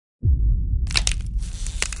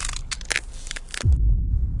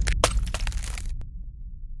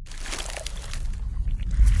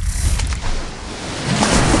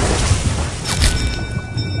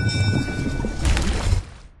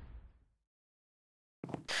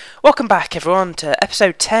Welcome back everyone to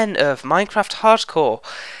episode 10 of Minecraft Hardcore.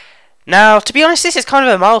 Now, to be honest, this is kind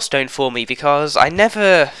of a milestone for me because I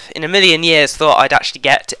never in a million years thought I'd actually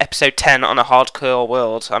get to episode 10 on a hardcore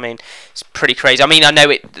world. I mean, it's pretty crazy. I mean, I know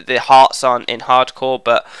the hearts aren't in hardcore,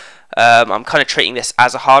 but I'm kind of treating this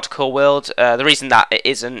as a hardcore world. The reason that it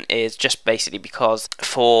isn't is just basically because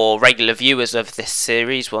for regular viewers of this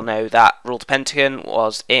series will know that Rule the Pentagon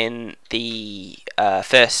was in the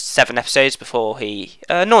first 7 episodes before he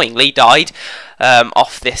annoyingly died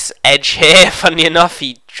off this edge here. Funnily enough,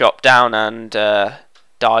 he dropped down and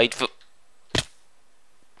died.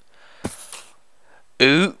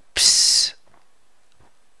 Oops.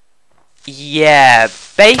 Yeah,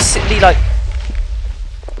 basically like...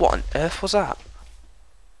 What on earth was that?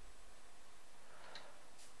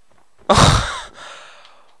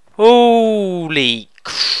 Holy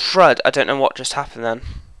crud, I don't know what just happened then.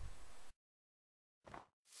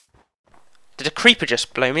 Did a creeper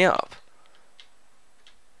just blow me up?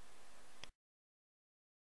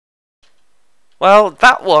 Well,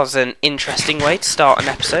 that was an interesting way to start an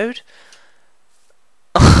episode.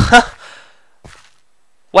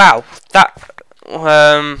 Wow, that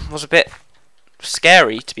was a bit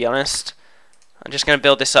scary, to be honest. I'm just going to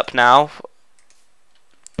build this up now,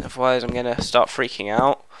 otherwise I'm going to start freaking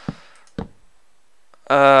out.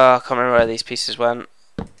 I can't remember where these pieces went.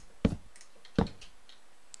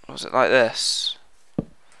 Was it like this?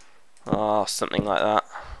 Oh, something like that.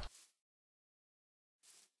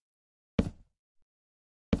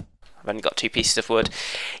 I've only got 2 pieces of wood.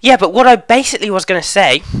 Yeah, but what I basically was going to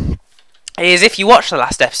say is if you watch the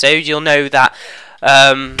last episode, you'll know that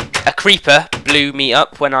a creeper blew me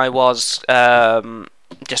up when I was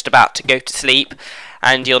just about to go to sleep,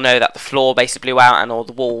 and you'll know that the floor basically blew out and all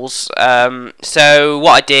the walls. So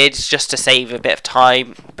what I did, just to save a bit of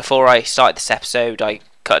time before I started this episode, I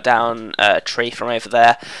cut down a tree from over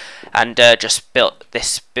there and just built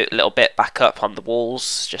this little bit back up on the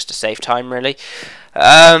walls just to save time, really.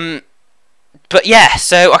 But yeah,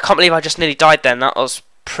 so I can't believe I just nearly died then. That was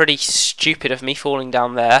pretty stupid of me falling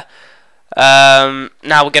down there. Now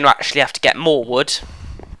we're going to actually have to get more wood.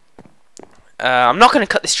 I'm not going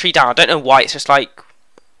to cut this tree down. I don't know why. It's just like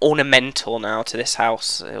ornamental now to this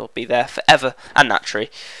house. It'll be there forever. And that tree.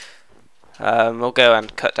 We'll go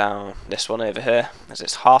and cut down this one over here as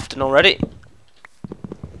it's half done already.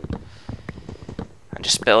 And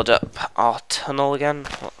just build up our tunnel again.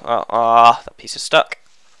 That piece is stuck.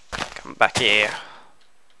 Come back here.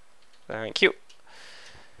 Thank you.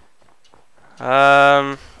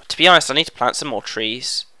 To be honest, I need to plant some more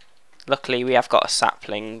trees. Luckily, we have got a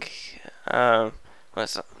sapling. Didn't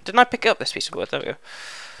I pick up this piece of wood? There we go.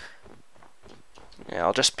 Yeah,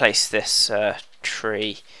 I'll just place this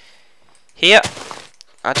tree here.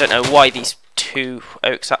 I don't know why these 2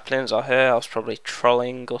 oak saplings are here. I was probably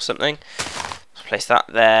trolling or something. Let's place that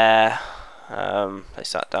there.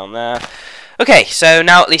 Place that down there. Okay, so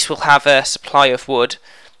now at least we'll have a supply of wood.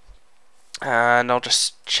 And I'll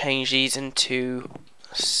just change these into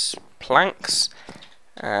planks,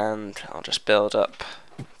 and I'll just build up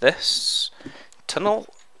this tunnel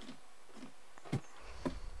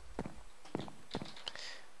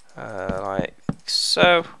like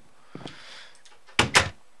so.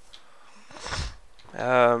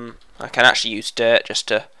 I can actually use dirt just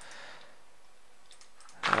to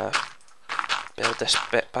build this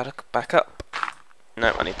bit back up.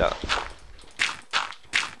 No, I need that.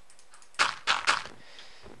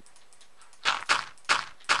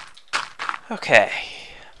 Okay.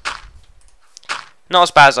 Not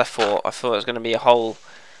as bad as I thought. I thought it was going to be a whole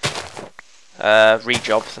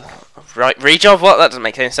rejob. Right, rejob? What? That doesn't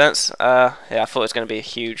make any sense. Yeah, I thought it was going to be a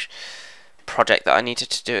huge project that I needed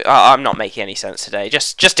to do. I'm not making any sense today.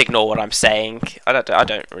 Just ignore what I'm saying. I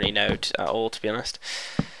don't really know at all, to be honest.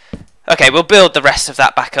 Okay, we'll build the rest of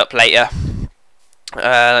that back up later.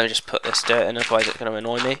 Let me just put this dirt in, otherwise it's going to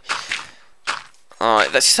annoy me.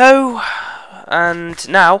 Alright, so, and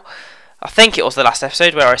now, I think it was the last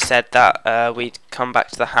episode where I said that we'd come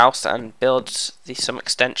back to the house and build some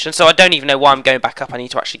extension. So I don't even know why I'm going back up. I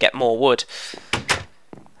need to actually get more wood.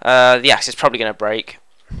 The axe is probably going to break.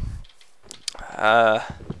 But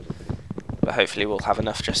hopefully we'll have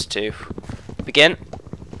enough just to begin.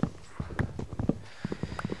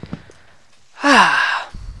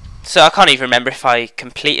 So I can't even remember if I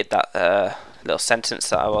completed that little sentence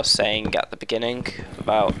that I was saying at the beginning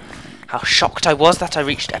about how shocked I was that I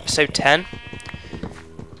reached episode 10.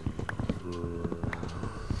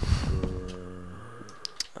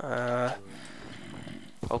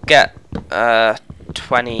 I'll get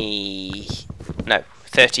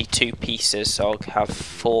 32 pieces, so I'll have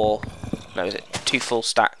 2 full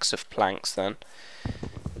stacks of planks then.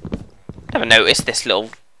 Never noticed this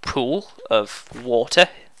little pool of water.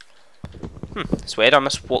 It's weird. I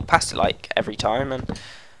must walk past it like every time, and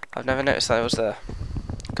I've never noticed that it was there.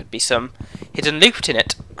 Could be some hidden loot in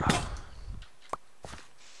it.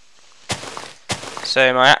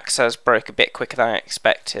 So my axe has broke a bit quicker than I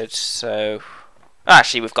expected. So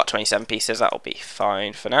actually, we've got 27 pieces. That'll be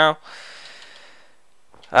fine for now.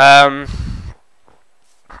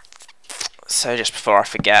 So just before I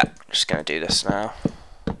forget, I'm just going to do this now.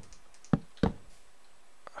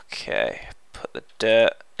 Okay, put the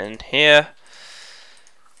dirt in here,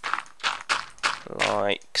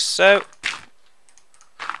 like so.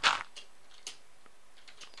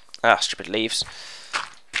 Ah, stupid leaves.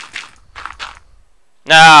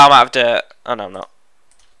 No, I'm out of dirt. Oh no, I'm not.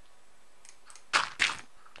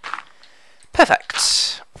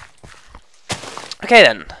 Perfect. Okay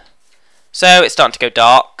then. So it's starting to go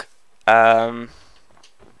dark. So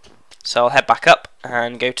I'll head back up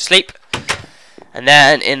and go to sleep. And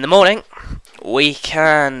then in the morning, we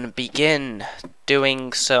can begin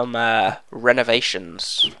doing some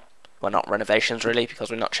renovations. Well, not renovations really,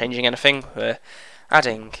 because we're not changing anything. We're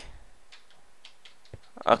adding.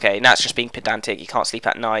 Okay, now it's just being pedantic. You can't sleep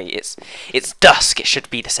at night. It's dusk. It should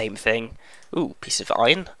be the same thing. Ooh, piece of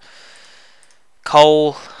iron.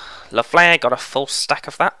 Coal. Lovely. Got a full stack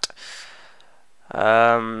of that.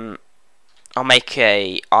 I'll make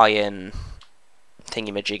a iron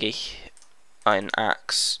thingy-majiggy. Iron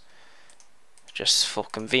axe. Just for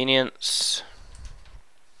convenience.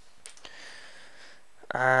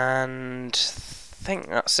 And I think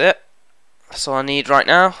that's it. That's all I need right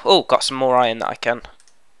now. Oh, got some more iron that I can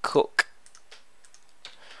cook.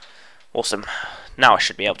 Awesome. Now I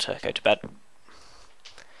should be able to go to bed.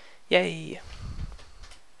 Yay.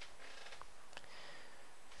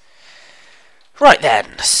 Right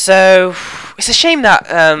then, so it's a shame that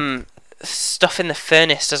stuff in the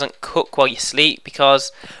furnace doesn't cook while you sleep,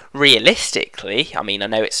 because realistically, I mean, I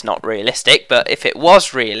know it's not realistic, but if it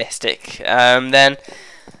was realistic, then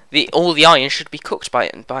all the iron should be cooked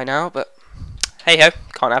by now, but hey ho,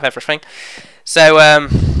 can't have everything. So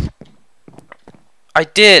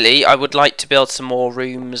ideally I would like to build some more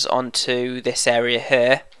rooms onto this area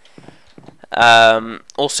here.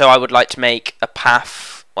 Also I would like to make a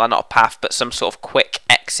path, well not a path, but some sort of quick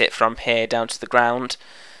exit from here down to the ground,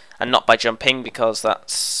 and not by jumping because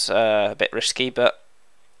that's a bit risky, but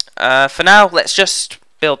for now let's just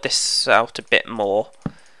build this out a bit more,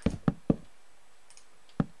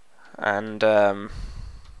 and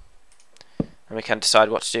we can decide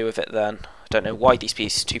what to do with it then. I don't know why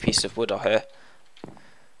these two pieces of wood are here. I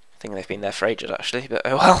think they've been there for ages actually, but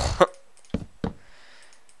oh well.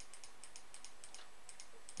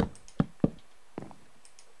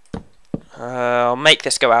 I'll make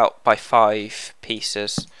this go out by 5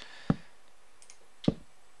 pieces.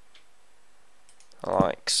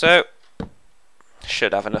 Like so.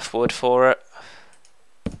 Should have enough wood for it.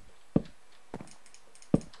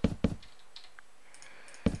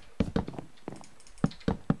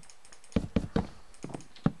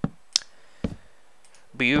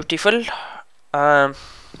 Beautiful.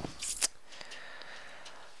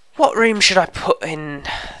 What room should I put in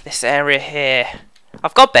this area here?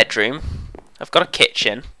 I've got a bedroom. I've got a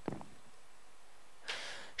kitchen.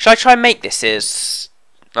 Should I try and make this as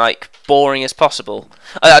like boring as possible?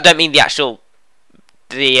 I don't mean the actual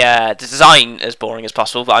the design as boring as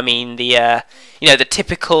possible, but I mean the you know, the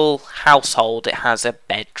typical household. It has a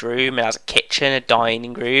bedroom, it has a kitchen, a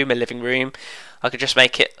dining room, a living room. I could just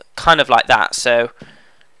make it kind of like that. So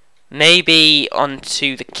maybe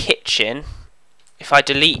onto the kitchen, if I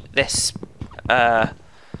delete this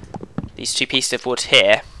these 2 pieces of wood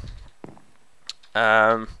here,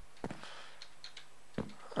 I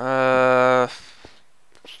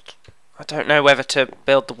don't know whether to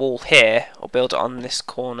build the wall here or build it on this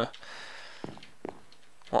corner.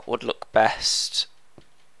 What would look best?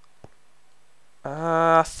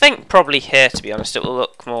 I think probably here, to be honest. It will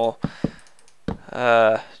look more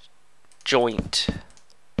joint,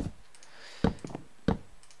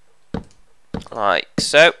 like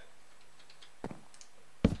so.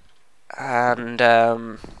 And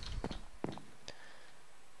I'm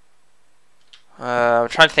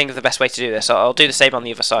trying to think of the best way to do this. I'll do the same on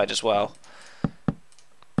the other side as well.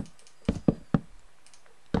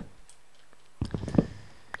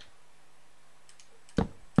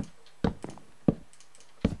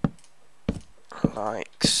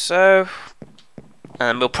 Like so.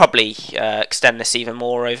 And we'll probably extend this even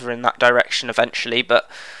more over in that direction eventually, but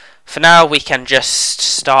for now we can just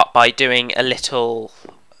start by doing a little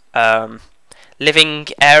living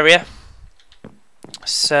area.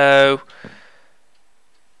 So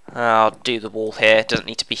I'll do the wall here. It doesn't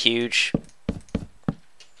need to be huge.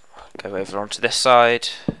 Go over onto this side.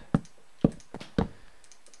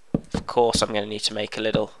 Of course, I'm going to need to make a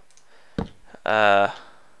little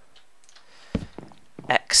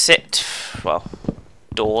exit. Well,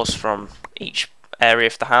 doors from each area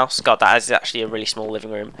of the house. God, that is actually a really small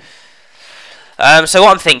living room. So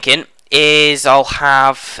what I'm thinking is I'll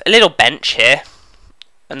have a little bench here.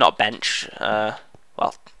 Not bench.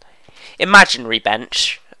 Well, imaginary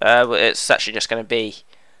bench. It's actually just going to be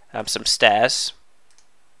some stairs.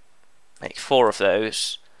 Make 4 of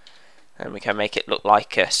those, and we can make it look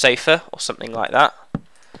like a sofa or something like that.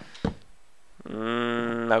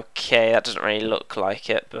 Okay, that doesn't really look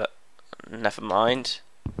like it, but never mind.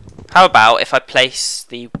 How about if I place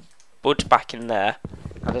the wood back in there,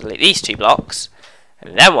 and delete these 2 blocks,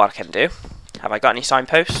 and then what I can do, have I got any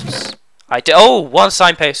signposts? I do. Oh, 1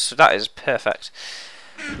 signpost, that is perfect.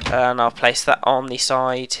 And I'll place that on the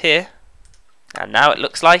side here, and now it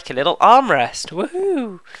looks like a little armrest.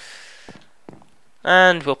 Woohoo!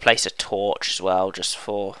 And we'll place a torch as well, just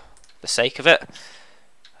for the sake of it.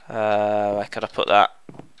 Where could I put that?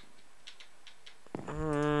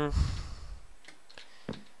 I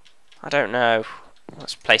don't know.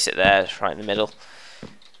 Let's place it there, right in the middle.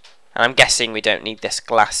 And I'm guessing we don't need this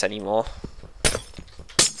glass anymore.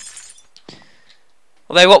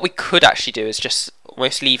 Although what we could actually do is just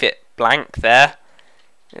almost leave it blank there.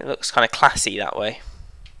 It looks kind of classy that way.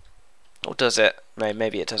 Or does it? No,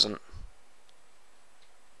 maybe it doesn't.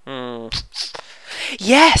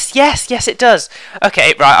 Yes, it does.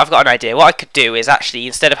 Okay, right, I've got an idea. What I could do is actually,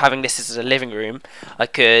 instead of having this as a living room, I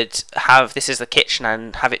could have this as the kitchen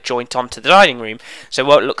and have it joint onto the dining room. So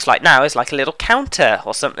what it looks like now is like a little counter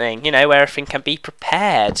or something, you know, where everything can be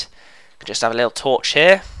prepared. Just have a little torch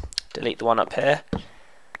here, delete the one up here.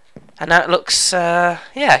 And now it looks,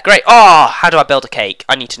 yeah, great. Oh, how do I build a cake?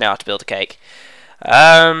 I need to know how to build a cake.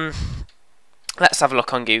 Let's have a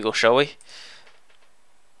look on Google, shall we?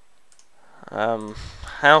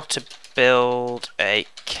 How to build a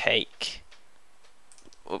cake.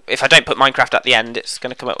 If I don't put Minecraft at the end, it's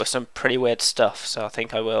going to come up with some pretty weird stuff, so I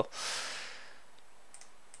think I will.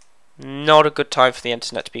 Not a good time for the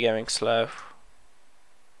internet to be going slow.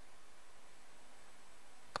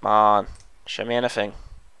 Come on, show me anything.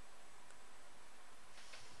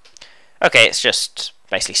 Okay, it's just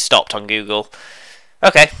basically stopped on Google.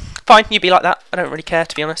 Okay, fine, you be like that. I don't really care,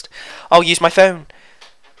 to be honest. I'll use my phone.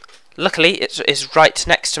 Luckily, it is right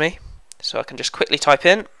next to me, so I can just quickly type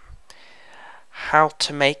in how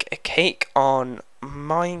to make a cake on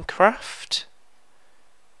Minecraft.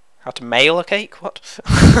 How to mail a cake? What?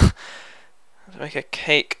 How to make a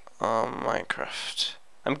cake on Minecraft.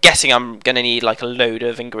 I'm guessing I'm going to need like a load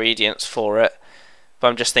of ingredients for it, but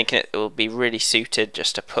I'm just thinking it will be really suited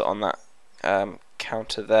just to put on that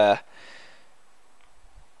counter there.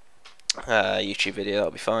 YouTube video,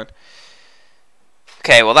 that'll be fine.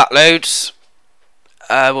 Okay, well that loads.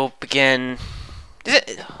 We'll begin. Is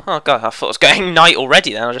it? Oh god, I thought it was going night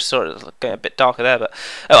already. Then I just saw it was getting a bit darker there. But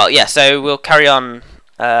oh well, yeah. So we'll carry on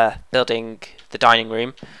building the dining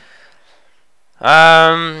room.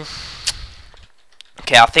 Okay,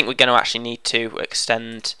 I think we're going to actually need to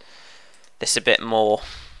extend this a bit more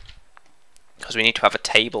because we need to have a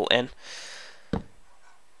table in.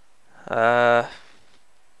 Oh,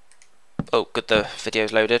 good. The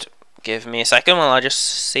video's loaded. Give me a second while I just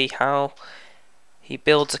see how he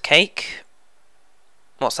builds a cake.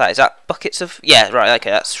 What's that? Is that buckets of... Yeah, right, okay,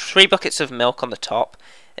 that's 3 buckets of milk on the top,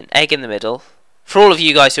 an egg in the middle. For all of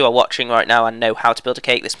you guys who are watching right now and know how to build a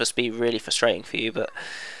cake, this must be really frustrating for you, but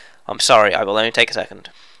I'm sorry, I will only take a second.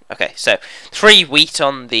 Okay, so 3 wheat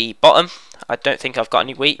on the bottom. I don't think I've got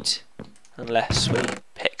any wheat, unless we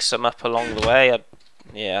pick some up along the way.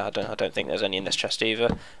 Yeah, I don't think there's any in this chest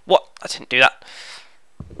either. What? I didn't do that.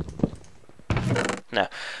 No.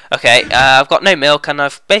 Okay, I've got no milk and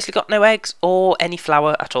I've basically got no eggs or any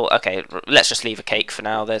flour at all. Okay, let's just leave a cake for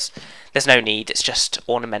now. There's no need. It's just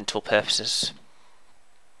ornamental purposes.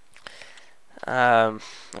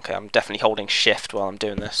 Okay, I'm definitely holding shift while I'm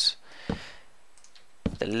doing this.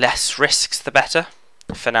 The less risks, the better.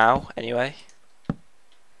 For now, anyway.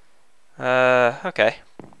 Okay.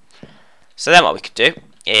 So then what we could do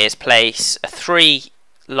is place a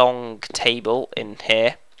 3-long table in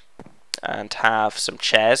here and have some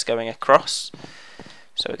chairs going across.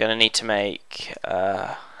 So we're going to need to make...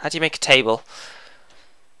 how do you make a table?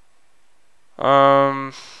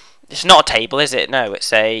 It's not a table, is it? No,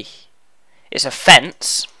 it's a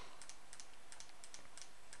fence.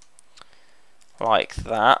 Like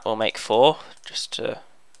that. We'll make 4 just to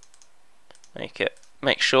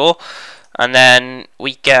make sure. And then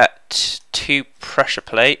we get 2 pressure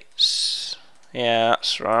plates. Yeah,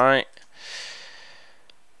 that's right.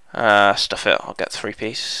 Stuff it, I'll get 3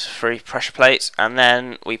 pressure plates. And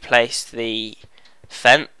then we place the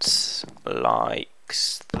fence like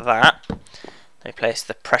that. They place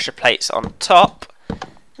the pressure plates on top. And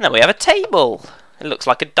then we have a table. It looks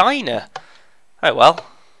like a diner. Oh well,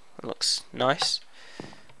 it looks nice.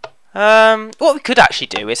 What we could actually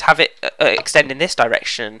do is have it extend in this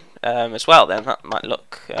direction as well. Then that might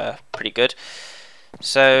look pretty good.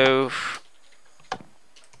 So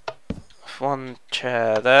 1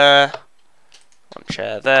 chair there, 1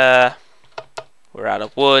 chair there. We're out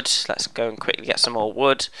of wood. Let's go and quickly get some more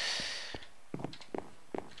wood.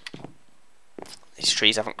 These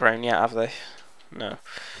trees haven't grown yet, have they? No.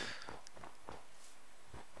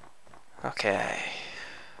 Okay.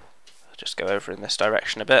 I'll just go over in this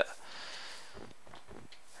direction a bit.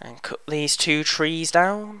 And cut these 2 trees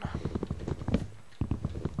down.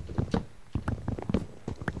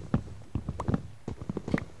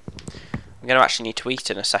 I'm going to actually need to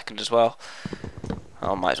eat in a second as well.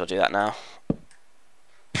 I might as well do that now.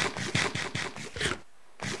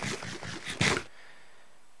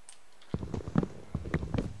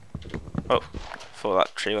 Oh, I thought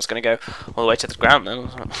that tree was going to go all the way to the ground then.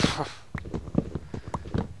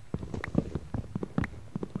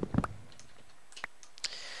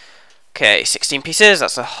 Okay, 16 pieces,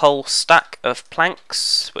 that's a whole stack of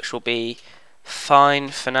planks, which will be fine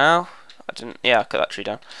for now. Yeah, I cut that tree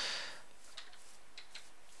down.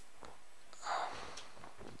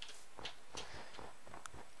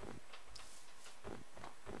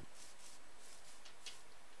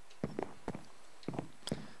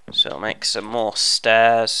 So I'll make some more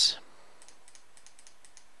stairs.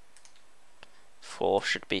 4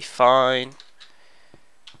 should be fine.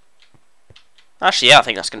 Actually, yeah, I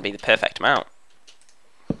think that's going to be the perfect amount.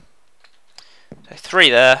 So 3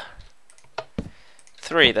 there,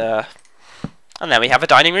 3 there, and then we have a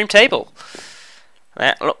dining room table.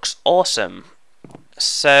 That looks awesome.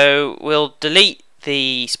 So we'll delete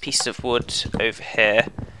these pieces of wood over here,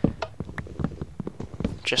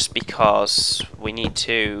 just because we need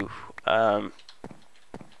to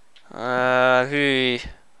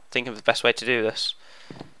think of the best way to do this.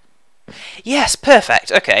 Yes,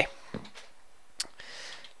 perfect. Okay.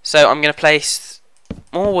 So I'm going to place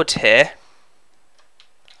more wood here.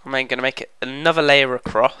 I'm then going to make it another layer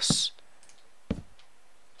across.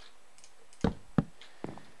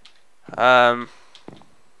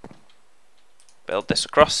 Build this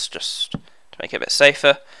across just to make it a bit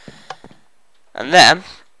safer. And then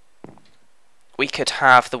we could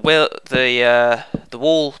have the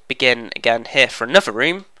wall begin again here for another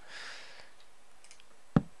room,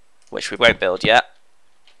 which we won't build yet.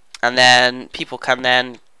 And then people can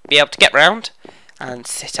then be able to get round and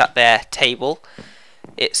sit at their table.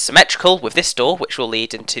 It's symmetrical with this door, which will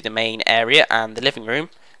lead into the main area and the living room.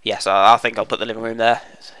 Yes, I think I'll put the living room there.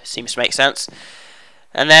 Seems to make sense.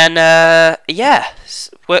 And then, yeah,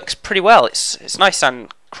 works pretty well. It's nice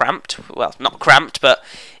and cramped. Well, not cramped, but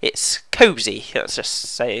it's cosy. Let's just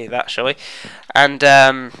say that, shall we? And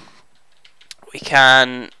we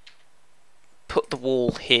can put the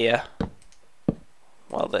wall here.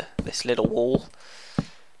 Well, this little wall,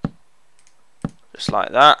 just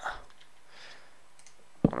like that.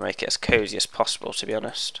 I want to make it as cozy as possible, to be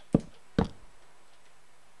honest.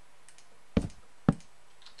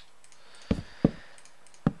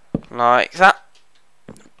 Like that.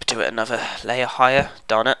 Do it another layer higher.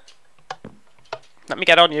 Darn it. Let me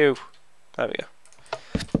get on you. There we go.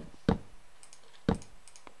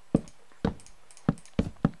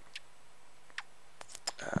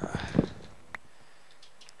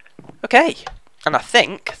 Okay, and I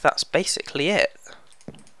think that's basically it.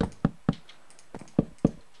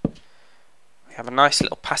 We have a nice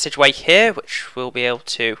little passageway here, which we'll be able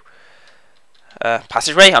to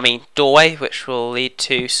doorway, which will lead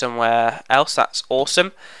to somewhere else. That's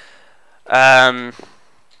awesome. I'm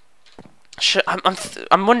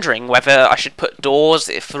wondering whether I should put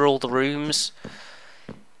doors for all the rooms.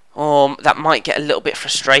 That might get a little bit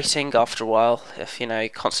frustrating after a while if you're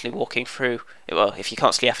constantly walking through. Well, if you're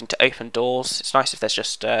constantly having to open doors, it's nice if there's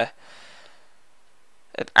just an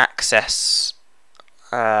access,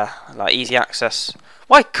 like easy access.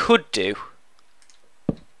 What I could do.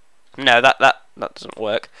 No, that doesn't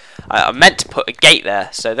work. I meant to put a gate there,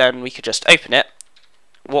 so then we could just open it,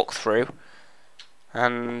 walk through,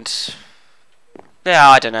 and yeah,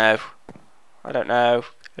 I don't know.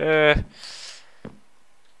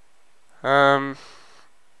 Nah.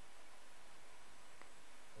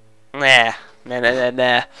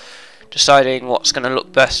 Deciding what's going to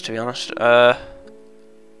look best, to be honest.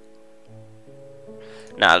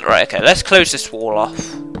 Nah, right, okay, let's close this wall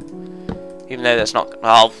off. Even though there's not...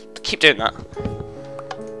 I'll keep doing that.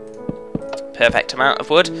 Perfect amount of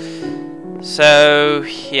wood. So,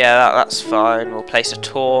 yeah, that's fine. We'll place a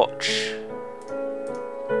torch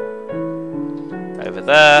over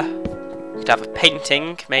there. We could have a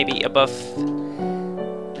painting, maybe above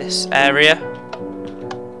this area.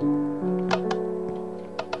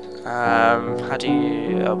 How do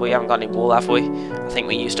you... we haven't got any wool, have we? I think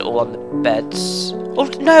we used it all on the beds. Oh,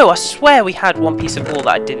 no, I swear we had one piece of wool that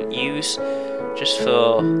I didn't use. Just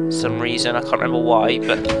for some reason, I can't remember why,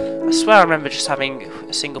 but I swear I remember just having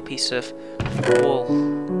a single piece of wool.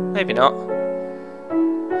 Maybe not.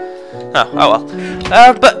 Oh well.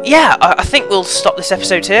 But yeah, I think we'll stop this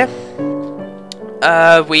episode here.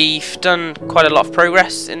 We've done quite a lot of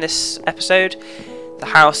progress in this episode. The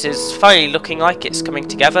house is finally looking like it's coming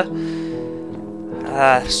together.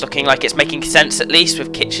 It's looking like it's making sense, at least,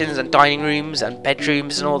 with kitchens and dining rooms and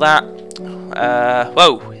bedrooms and all that.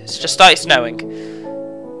 Whoa, it's just started snowing.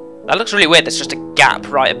 That looks really weird. There's just a gap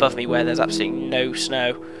right above me where there's absolutely no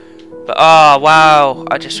snow. But oh wow,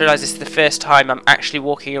 I just realised this is the first time I'm actually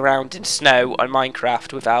walking around in snow on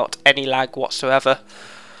Minecraft without any lag whatsoever.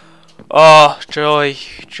 Oh, joy,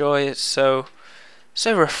 joy, it's so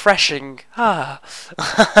refreshing. I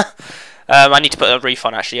need to put a roof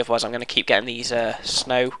on actually, otherwise I'm going to keep getting these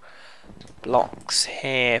snow blocks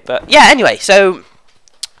here. But yeah, anyway, so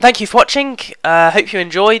thank you for watching. Hope you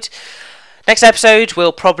enjoyed. Next episode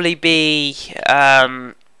will probably be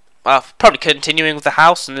probably continuing with the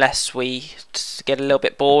house, unless we get a little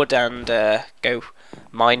bit bored and go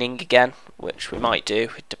mining again, which we might do.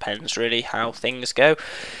 It depends really how things go.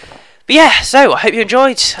 But yeah, so I hope you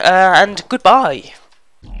enjoyed, and goodbye.